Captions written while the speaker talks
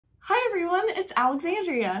everyone, it's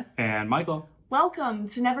Alexandria. And Michael. Welcome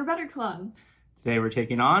to Never Better Club. Today we're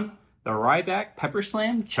taking on the Ryback Pepper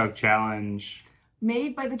Slam Chug Challenge.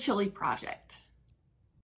 Made by the Chili Project.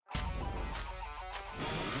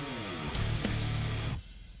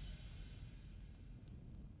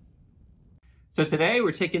 So today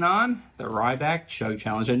we're taking on the Ryback Chug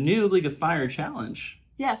Challenge, a new League of Fire challenge.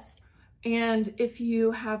 Yes, and if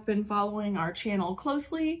you have been following our channel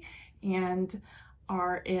closely and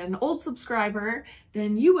are an old subscriber,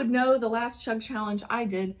 then you would know the last Chug Challenge I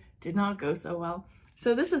did not go so well.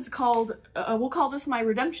 So this is called, we'll call this my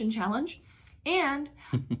Redemption Challenge. And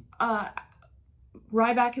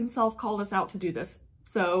Ryback himself called us out to do this.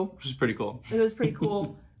 So which is pretty cool. It was pretty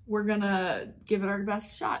cool. We're gonna give it our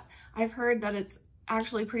best shot. I've heard that it's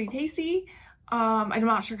actually pretty tasty. I'm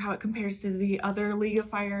not sure how it compares to the other League of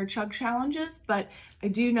Fire Chug Challenges, but I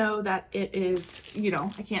do know that it is, you know,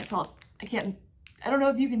 I don't know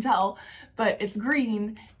if you can tell, but it's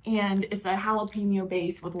green and it's a jalapeno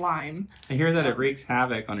base with lime. I hear that it wreaks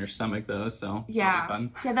havoc on your stomach though, so yeah, that'll be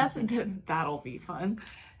fun. Yeah, that'll be fun.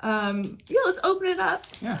 Yeah, let's open it up.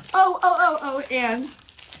 Yeah. Oh, and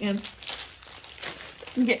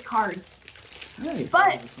you get cards. Hey,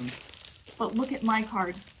 but look at my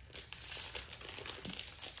card.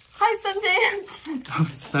 Hi, Sundance. Oh,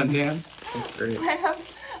 Sundance. That's great.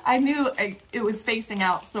 I knew it was facing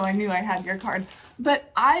out, so I knew I had your card.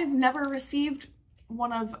 But I've never received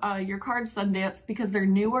one of your cards, Sundance, because they're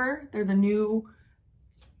newer. They're the new...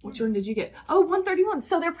 Which one did you get? Oh, 131.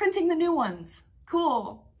 So they're printing the new ones.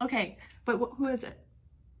 Cool. Okay, but who is it?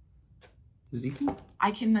 Zeke?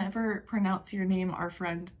 I can never pronounce your name, our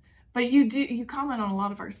friend. But you comment on a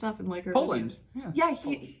lot of our stuff in like our Poland. videos. Yeah,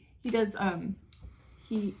 he does,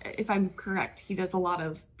 if I'm correct, he does a lot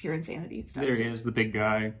of Pure Insanity stuff. There he is, the big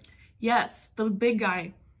guy. Yes, the big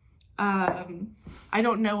guy. I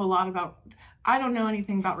don't know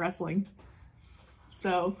anything about wrestling.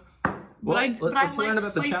 So, well, let's like learn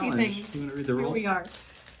about the spicy challenge. things. You want to read the rules? Here we are.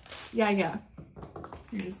 Yeah.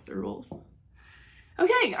 Here's the rules.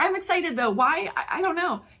 Okay, I'm excited though. Why? I don't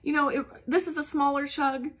know. You know, this is a smaller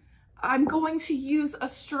chug. I'm going to use a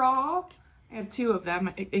straw. I have two of them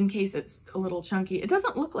in case it's a little chunky. It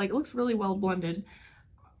doesn't look like, it looks really well blended.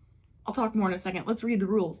 I'll talk more in a second. Let's read the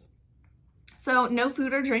rules. So no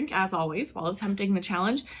food or drink, as always, while attempting the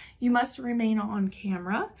challenge. You must remain on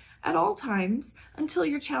camera at all times until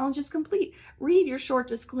your challenge is complete. Read your short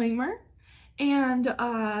disclaimer, and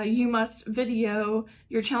you must video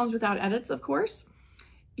your challenge without edits, of course.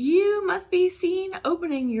 You must be seen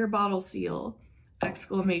opening your bottle seal! !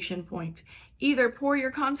 Either pour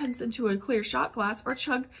your contents into a clear shot glass or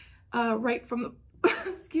chug right from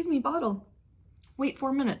the bottle. Wait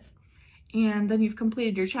 4 minutes. And then you've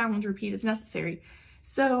completed your challenge. Repeat as necessary.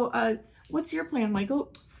 So, what's your plan,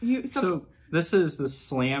 Michael? So this is the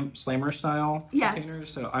slammer style yes. container.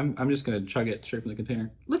 So I'm just gonna chug it straight from the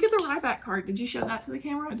container. Look at the Ryback card. Did you show that to the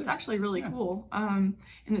camera? It's actually really cool. And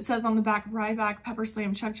it says on the back, Ryback Pepper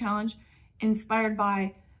Slam Chug Challenge, inspired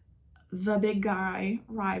by the big guy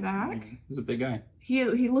Ryback. He's a big guy.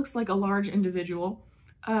 He looks like a large individual.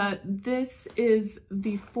 This is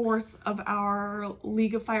the 4th of our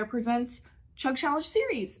League of Fire Presents Chug Challenge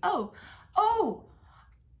series. Oh,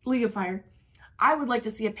 League of Fire. I would like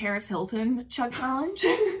to see a Paris Hilton Chug Challenge.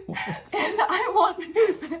 And I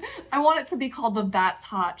want it to be called the That's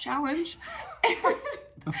Hot Challenge.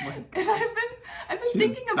 And I've been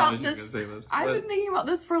thinking about this. I've been thinking about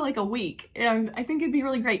this for like a week, and I think it'd be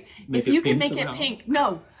really great if you could make it pink.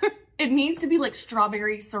 No. It needs to be like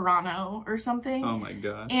strawberry serrano or something. Oh my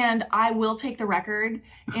god. And I will take the record.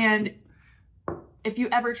 And if you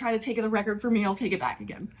ever try to take the record for me, I'll take it back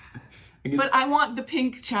again. But I want the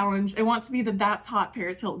pink challenge. I want to be the That's Hot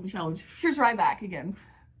Paris Hilton challenge. Here's Ryback again.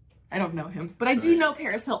 I don't know him, but I do know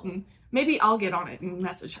Paris Hilton. Maybe I'll get on it and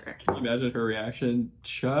message her. Can you imagine her reaction?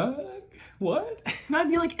 Chug? What? No, I'd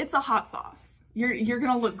be like, it's a hot sauce. You're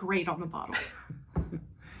gonna look great on the bottle.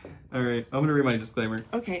 All right, I'm gonna read my disclaimer.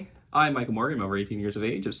 Okay. I'm Michael Morgan. I'm over 18 years of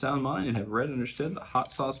age, of sound mind, and have read and understood the hot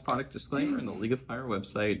sauce product disclaimer in the League of Fire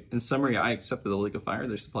website. In summary, I accept that the League of Fire,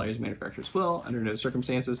 their suppliers, manufacturers will, under no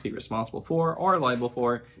circumstances, be responsible for or liable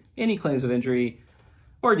for any claims of injury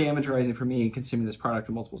or damage arising from me consuming this product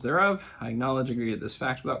or multiples thereof. I acknowledge and agree to this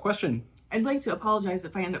fact without question. I'd like to apologize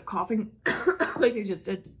if I end up coughing like I just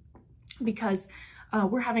did, because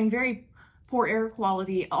we're having very poor air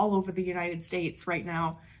quality all over the United States right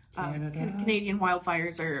now. Canadian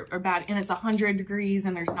wildfires are bad, and it's 100 degrees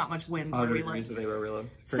and there's not much wind. 100 degrees today where we live.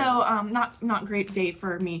 So not great day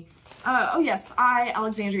for me. Oh yes, I,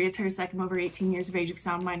 Alexandria Terzek, am over 18 years of age, of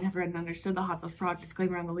sound mind, have read and understood the hot sauce product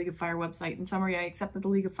disclaimer on the League of Fire website. In summary, I accept that the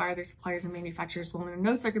League of Fire, their suppliers and manufacturers will under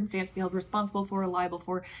no circumstance be held responsible for or liable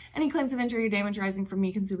for any claims of injury or damage arising from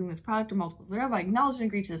me consuming this product or multiples thereof. I acknowledge and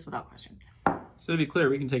agree to this without question. So to be clear,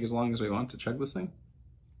 we can take as long as we want to chug this thing?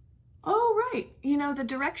 Oh, right. You know, the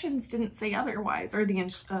directions didn't say otherwise, or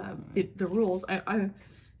the rules.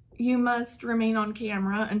 You must remain on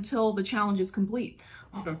camera until the challenge is complete.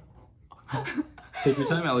 Okay. Take your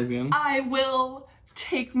time, Alexandria. I will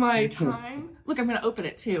take my time. Look, I'm going to open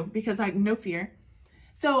it too, because I have no fear.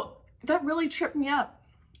 So, that really tripped me up.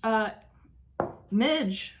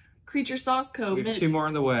 Midge. Creature Sauce Co. We have 2 more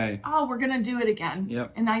on the way. Oh, we're going to do it again.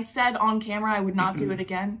 Yep. And I said on camera I would not do it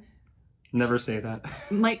again. Never say that.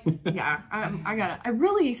 Yeah,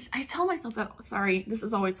 I tell myself that, sorry,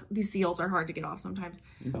 these seals are hard to get off sometimes.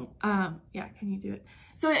 No. Yeah, can you do it?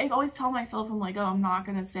 So I always tell myself, I'm like, oh, I'm not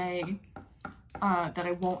going to say that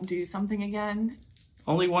I won't do something again.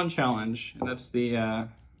 Only one challenge, and that's the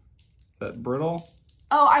brittle.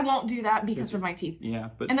 Oh, I won't do that because of my teeth. Yeah,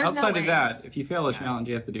 but outside of that, if you fail a challenge,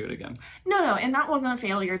 you have to do it again. No, and that wasn't a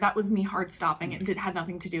failure. That was me hard stopping. It had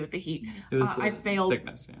nothing to do with the heat. It was I failed.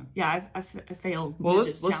 Thickness, yeah. Yeah, I failed. Well,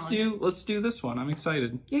 let's do this one. I'm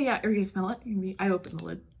excited. Yeah. Are you gonna smell it? I opened the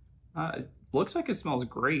lid. It looks like it smells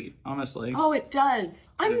great, honestly. Oh, it does.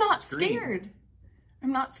 I'm not scared.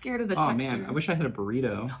 I'm not scared of the texture. Oh man, I wish I had a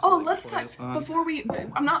burrito. Oh, let's talk before we.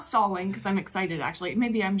 I'm not stalling because I'm excited. Actually,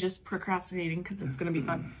 maybe I'm just procrastinating because it's gonna be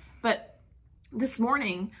fun. But this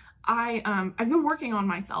morning, I've been working on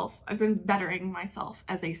myself. I've been bettering myself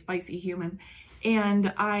as a spicy human,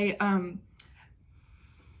 and I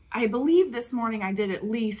believe this morning I did at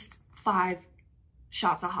least 5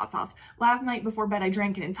 shots of hot sauce. Last night before bed, I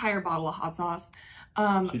drank an entire bottle of hot sauce.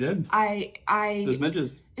 She did. It was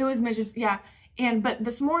midges. It was midges, yeah. But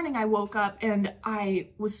this morning I woke up and I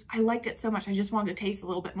liked it so much. I just wanted to taste a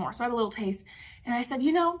little bit more. So I had a little taste and I said,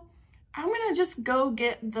 you know, I'm going to just go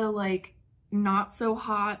get the like not so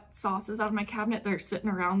hot sauces out of my cabinet that are sitting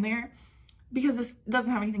around there, because this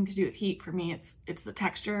doesn't have anything to do with heat for me. It's the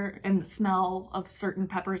texture and the smell of certain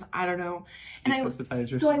peppers. I don't know.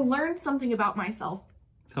 And so I learned something about myself.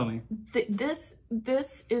 Tell me. This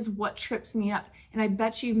is what trips me up. And I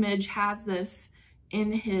bet you Midge has this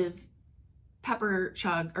in his pepper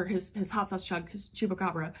chug, or his hot sauce chug, his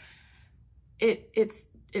chupacabra.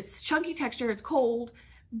 It's chunky texture, it's cold,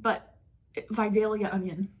 but Vidalia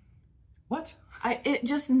onion. What? It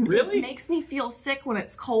just really? It makes me feel sick when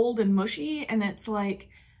it's cold and mushy, and it's like,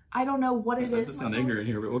 I don't know what it is. Doesn't sound ignorant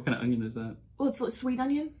here, but what kind of onion is that? Well, it's a sweet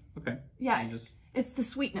onion. Okay. Yeah, it's the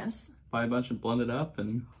sweetness. Buy a bunch and blend it up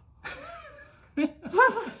and... There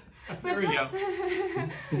we go.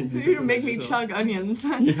 You're gonna make me chug onions.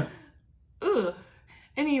 Yeah. Ugh.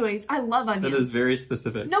 Anyways, I love onions. That is very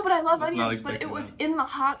specific. No, but I love onions, but it was in the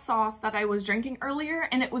hot sauce that I was drinking earlier,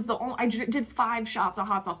 and it was the only, I did 5 shots of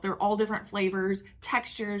hot sauce. They're all different flavors,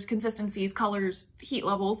 textures, consistencies, colors, heat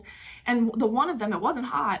levels, and the one of them, it wasn't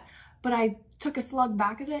hot, but I took a slug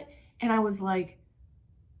back of it, and I was like,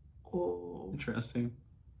 oh. Interesting.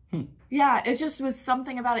 Yeah, it just was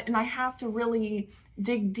something about it, and I have to really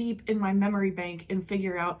dig deep in my memory bank and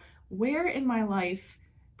figure out where in my life,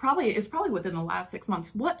 it's probably within the last 6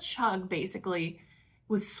 months, what chug basically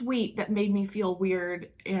was sweet that made me feel weird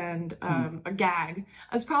and a gag. It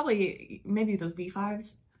was probably maybe those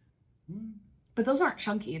V5s. But those aren't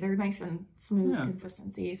chunky. They're nice and smooth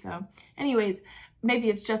consistency. So anyways, maybe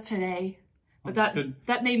it's just today. But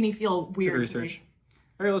that made me feel weird. Good research.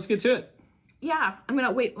 All right, let's get to it. Yeah, I'm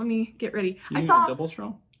gonna wait. Let me get ready. I saw a double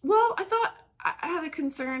straw. Well, I thought I had a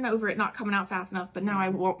concern over it not coming out fast enough, but now I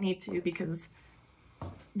won't need to because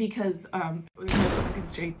there's no time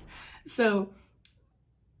constraints. So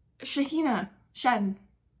Shen,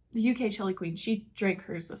 the UK chili queen, she drank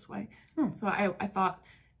hers this way. So I thought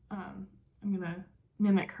I'm gonna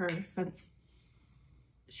mimic her since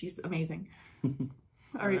she's amazing.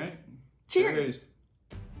 All right. Cheers.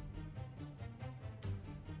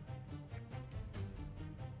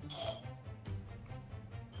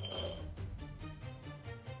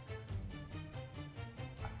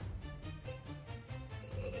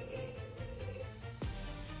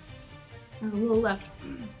 A little left.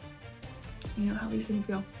 You know how these things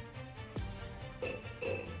go.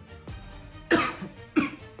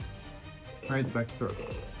 Right in the back of the throat.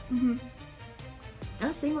 Mm-hmm.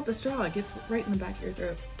 And same with the straw. It gets right in the back of your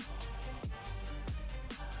throat.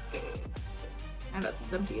 And that's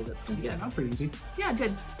as empty as it's gonna get. Not pretty easy. Yeah, it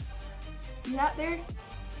did. See that there?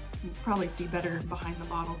 You can probably see better behind the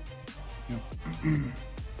bottle. Yep.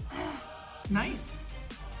 Nice.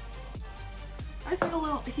 I feel a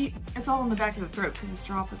little heat. It's all in the back of the throat because the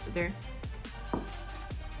straw puts it there.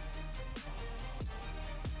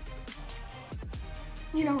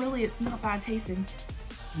 You know, really, it's not bad tasting.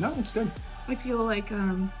 No, it's good. I feel like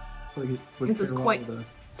This is quite. With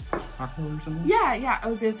a taco or something. Yeah. I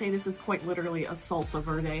was gonna say this is quite literally a salsa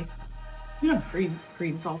verde. Yeah. Green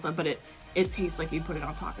salsa, but it tastes like you put it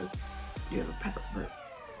on tacos. You have a pepper.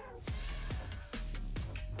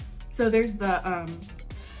 So there's the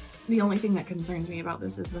only thing that concerns me about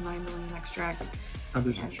this is the 9 million extract. Oh,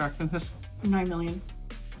 there's extract in this? 9 million.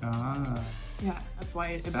 Ah. Yeah, that's why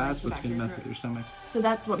it That's what's gonna mess with your stomach. So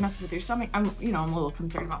that's what messes with your stomach. I'm a little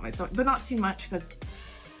concerned about my stomach, but not too much because,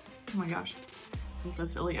 oh my gosh, I'm so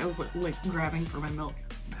silly. I was like grabbing for my milk.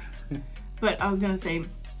 But I was gonna say,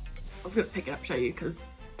 I was gonna pick it up, show you, because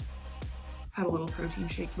I had a little protein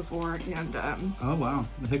shake before, and oh wow,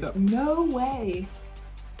 the hiccup. No way.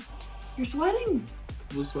 You're sweating.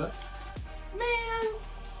 A little sweat. Man,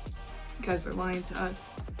 you guys are lying to us.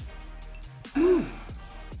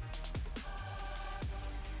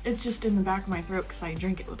 It's just in the back of my throat because I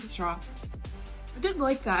drink it with a straw. I did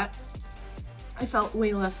like that. I felt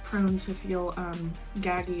way less prone to feel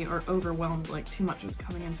gaggy or overwhelmed, like too much was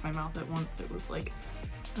coming into my mouth at once. It was like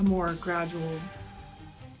a more gradual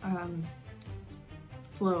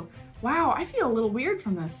flow. Wow, I feel a little weird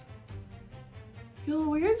from this. Feel a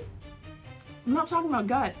little weird? I'm not talking about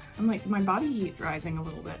gut. I'm like, my body heat's rising a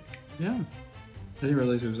little bit. Yeah. I didn't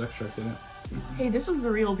realize there was extract in it. Hey, this is the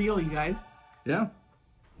real deal, you guys. Yeah.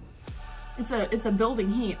 It's a building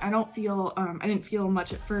heat. I don't feel, I didn't feel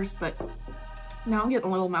much at first, but now I'm getting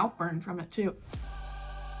a little mouth burn from it too.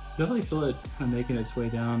 Definitely feel it kind of making its way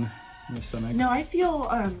down my stomach. No, I feel,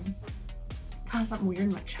 kind of something weird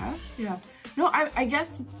in my chest. Yeah. No, I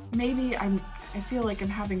guess maybe I feel like I'm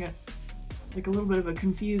having a little bit of a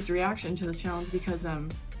confused reaction to this challenge because I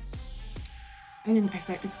didn't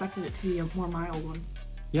expected it to be a more mild one.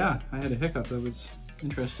 Yeah, I had a hiccup that was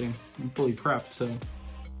interesting. I'm fully prepped, so.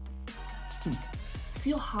 I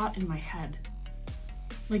feel hot in my head.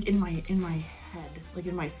 Like in my head, like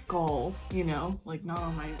in my skull, you know, like not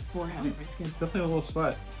on my forehead or my skin. Definitely a little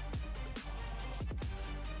sweat.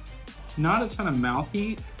 Not a ton of mouth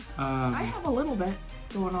heat. I have a little bit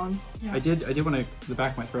going on. Yeah. I did want to the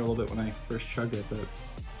back of my throat a little bit when I first chugged it, but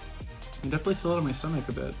I definitely feel it in my stomach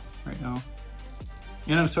a bit right now.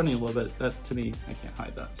 And I'm starting a little bit. That to me, I can't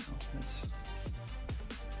hide that. So it's.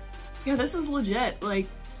 Yeah, this is legit. Like,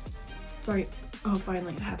 sorry. Oh,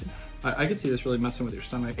 finally it happened. I could see this really messing with your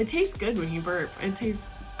stomach. It tastes good when you burp. It tastes.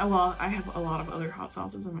 Well, I have a lot of other hot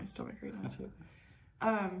sauces in my stomach right now too.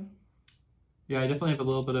 Yeah, I definitely have a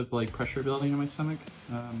little bit of like pressure building in my stomach.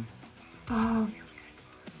 Oh, feels good.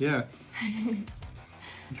 Yeah.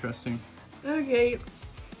 Interesting. Okay,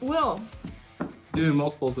 well. Doing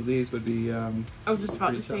multiples of these would be. I was just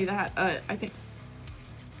about to say that. I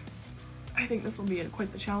think this will be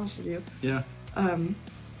quite the challenge to do. Yeah.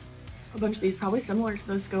 A bunch of these, probably similar to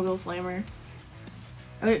the Scoville Slammer.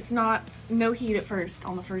 It's not no heat at first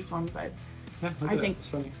on the first one, but yeah, I think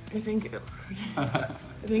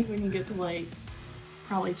when you get to like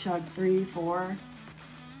probably chug 3, 4,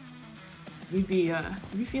 you'd be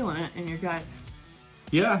feeling it in your gut.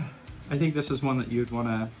 Yeah, I think this is one that you'd want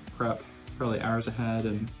to prep probably hours ahead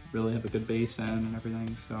and really have a good base in and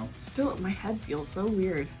everything. So still, my head feels so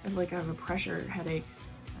weird. I have a pressure headache.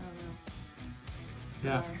 I don't know.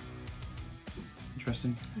 Yeah.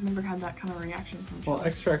 Interesting. I've never had that kind of reaction from Well,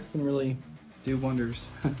 extract can really do wonders.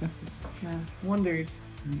 Yeah, wonders.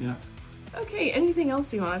 Yeah. Okay, anything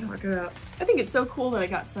else you want to talk about? I think it's so cool that I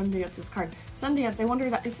got Sundance's card. Sundance, I wonder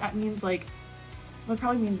if that means like, well, it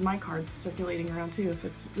probably means my card's circulating around too. If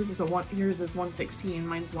it's, yours is 116,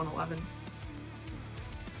 mine's 111.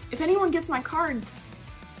 If anyone gets my card,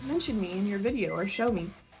 mention me in your video or show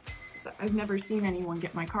me. I've never seen anyone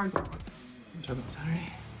get my card before. You're talking about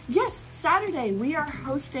Saturday? Yes, Saturday we are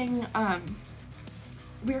hosting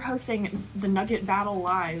the Nugget Battle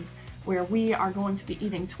Live, where we are going to be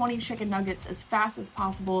eating 20 chicken nuggets as fast as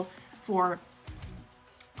possible for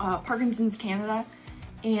Parkinson's Canada.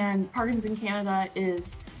 And Parkinson's Canada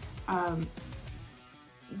is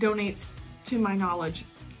donates, to my knowledge,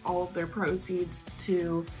 all of their proceeds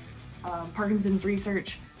to Parkinson's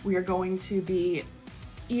research. We are going to be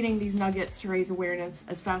eating these nuggets to raise awareness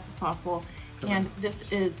as fast as possible. And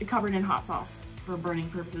this is covered in hot sauce for burning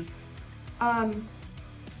purposes.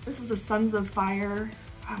 This is a Sons of Fire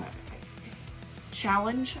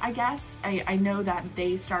challenge, I guess. I know that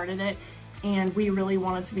they started it and we really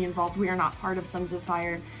wanted to be involved. We are not part of Sons of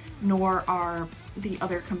Fire, nor are the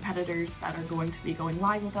other competitors that are going to be going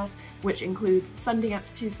live with us, which includes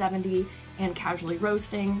Sundance 270 and Casually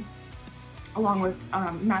Roasting, along with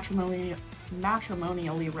Matrimonially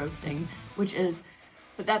Roasting, which is,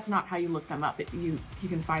 but that's not how you look them up. You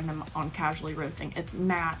can find them on Casually Roasting. It's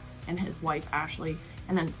Matt and his wife Ashley,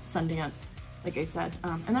 and then Sundance, like I said,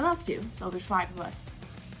 and then us two. So there's 5 of us.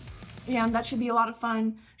 And that should be a lot of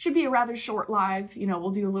fun. Should be a rather short live. You know,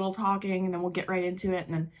 we'll do a little talking and then we'll get right into it,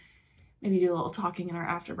 and then maybe do a little talking in our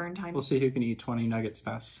afterburn time. We'll see who can eat 20 nuggets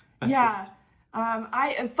fastest. Yeah.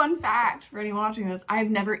 A fun fact for anyone watching this, I've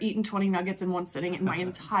never eaten 20 nuggets in one sitting in my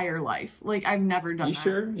entire life. Like, I've never done that. You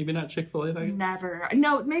sure? You've been at Chick-fil-A nuggets? Never.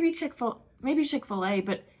 No, maybe Chick-fil-A,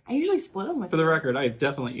 but I usually split them with For the record, I've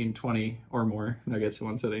definitely eaten 20 or more nuggets in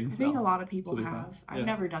one sitting. I think a lot of people have. I've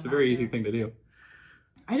never done that. It's a very easy thing to do.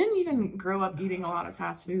 I didn't even grow up eating a lot of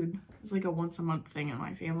fast food. It was like a once a month thing in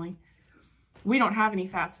my family. We don't have any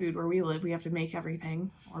fast food where we live. We have to make everything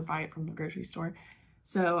or buy it from the grocery store.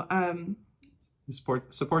 So,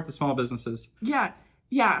 support the small businesses.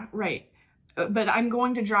 Yeah, right. But I'm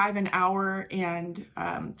going to drive an hour and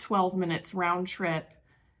 12 minutes round trip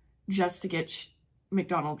just to get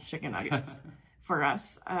McDonald's chicken nuggets for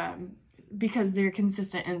us, because they're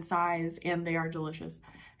consistent in size and they are delicious.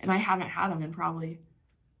 And I haven't had them in probably,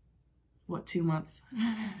 2 months?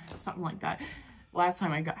 Something like that. Last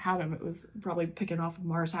time I had them, it was probably picking off of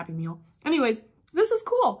Mars Happy Meal. Anyways, this is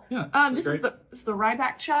cool. Yeah, this is the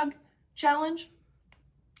Ryback Chug challenge.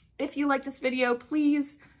 If you like this video,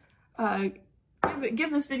 please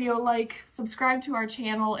give this video a like, subscribe to our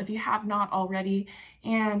channel if you have not already,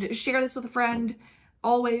 and share this with a friend.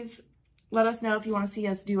 Always let us know if you want to see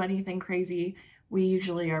us do anything crazy. We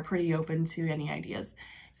usually are pretty open to any ideas.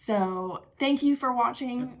 So thank you for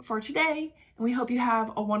watching for today, and we hope you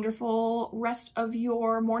have a wonderful rest of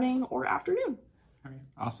your morning or afternoon. All right,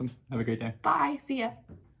 awesome. Have a great day. Bye. See ya.